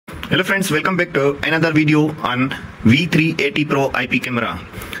Hello friends, welcome back to another video on V380 Pro IP camera.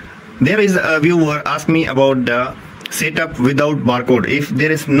 There is a viewer asked me about the setup without barcode. If there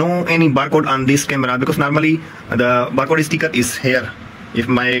is no any barcode on this camera, because normally the barcode sticker is here. If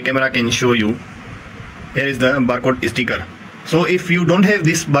my camera can show you, here is the barcode sticker. So if you don't have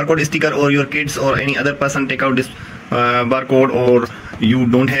this barcode sticker, or your kids or any other person take out this barcode, or you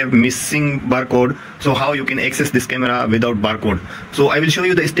don't have missing barcode, so how you can access this camera without barcode? So I will show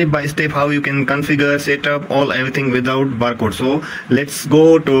you the step by step how you can configure, set up everything without barcode. So let's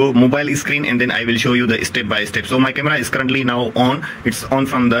go to mobile screen and then I will show you the step by step. So my camera is currently now on. It's on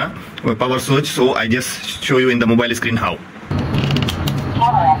from the power switch, so I just show you in the mobile screen how.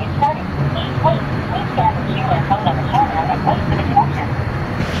 Camera is starting. Please scan the QR code on the camera and wait for the connection.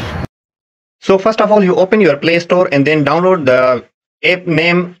 So first of all, you open your Play Store and then download the app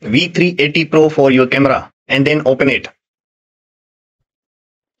name V380 Pro for your camera and then open it.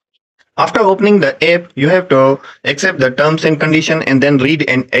 After opening the app, you have to accept the terms and condition and then read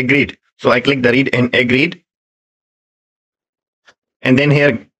and agreed. So I click the read and agreed, and then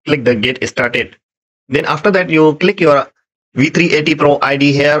here click the get started. Then after that you click your V380 Pro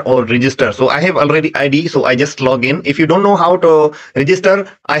ID here or register. So I have already ID, so I just log in. If you don't know how to register,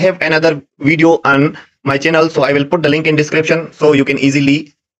 I have another video on my channel, so I will put the link in description so you can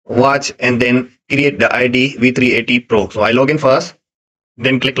easily watch and then create the ID V380 Pro. So I log in first,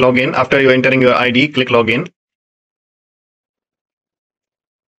 then click login. After you entering your ID, click login.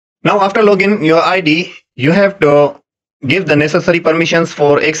 Now after login your ID, you have to give the necessary permissions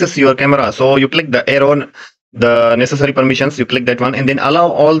for access your camera. So you click the arrow, the necessary permissions, you click that one and then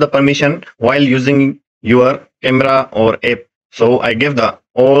allow all the permission while using your camera or app. So I give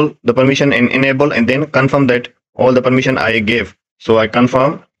all the permission and enable and then confirm that all the permission I gave. So I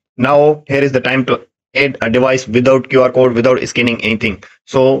confirm. Now here is the time to add a device without QR code, without scanning anything.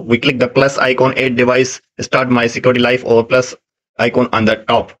 So we click the plus icon, add device, start my security life, or plus icon on the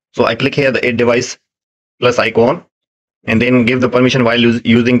top. So I click here the add device plus icon and then give the permission while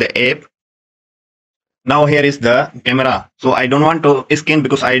using the app. Now here is the camera. So I don't want to scan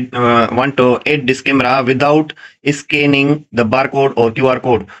because I want to add this camera without scanning the barcode or QR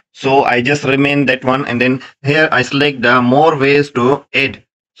code. So I just remain that one, and then here I select the more ways to add.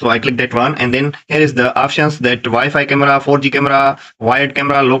 So I click that one, and then here is the options that Wi-Fi camera, 4G camera, wired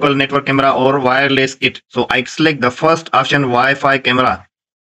camera, local network camera, or wireless kit. So I select the first option, Wi-Fi camera,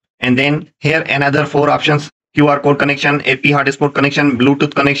 and then here another 4 options: QR code connection, AP hotspot connection,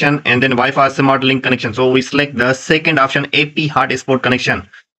 Bluetooth connection, and then Wi-Fi smart link connection. So we select the second option, AP hotspot connection,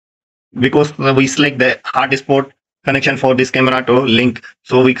 because we select the hotspot connection for this camera to link.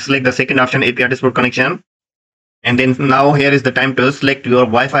 So we select the second option, AP hotspot connection. And then now here is the time to select your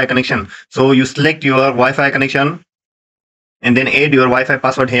Wi-Fi connection. So you select your Wi-Fi connection and then add your Wi-Fi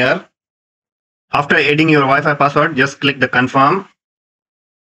password here. After adding your Wi-Fi password, just click the confirm.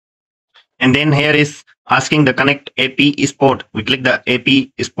 And then here is asking the connect AP spot. We click the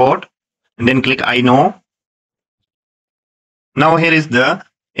AP spot and then click I know. Now here is the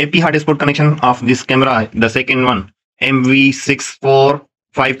AP hotspot connection of this camera, the second one,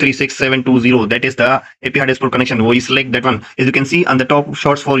 MV6453670. That is the AP hotspot connection. We select that one. As you can see on the top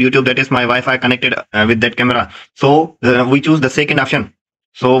shots for YouTube, that is my Wi-Fi connected with that camera. So we choose the second option.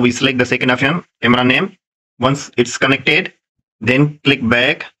 So we select the second option, camera name. Once it's connected, then click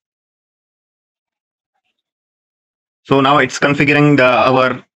back. So now it's configuring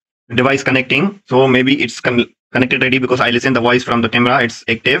our device connecting. So maybe it's connected ready because I listen the voice from the camera. It's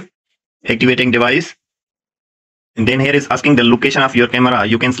active, activating device. And then here is asking the location of your camera.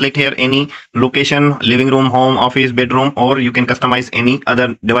 You can select here any location, living room, home, office, bedroom, or you can customize any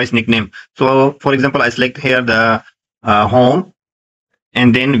other device nickname. So for example, I select here the home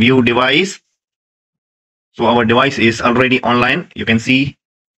and then view device. So our device is already online. You can see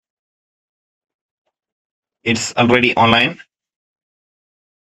it's already online.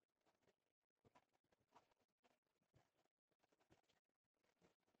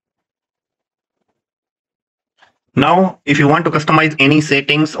 Now if you want to customize any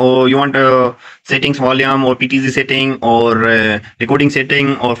settings, or you want settings, volume or PTZ setting, or recording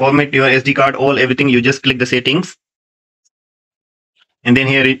setting, or format your SD card, everything, you just click the settings and then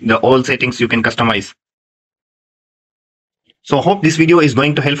here the all settings you can customize. So hope this video is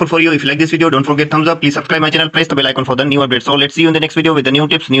going to helpful for you. If you like this video, don't forget thumbs up. Please subscribe my channel, press the bell icon for the new updates. So let's see you in the next video with the new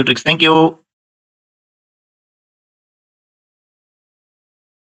tips, new tricks. Thank you.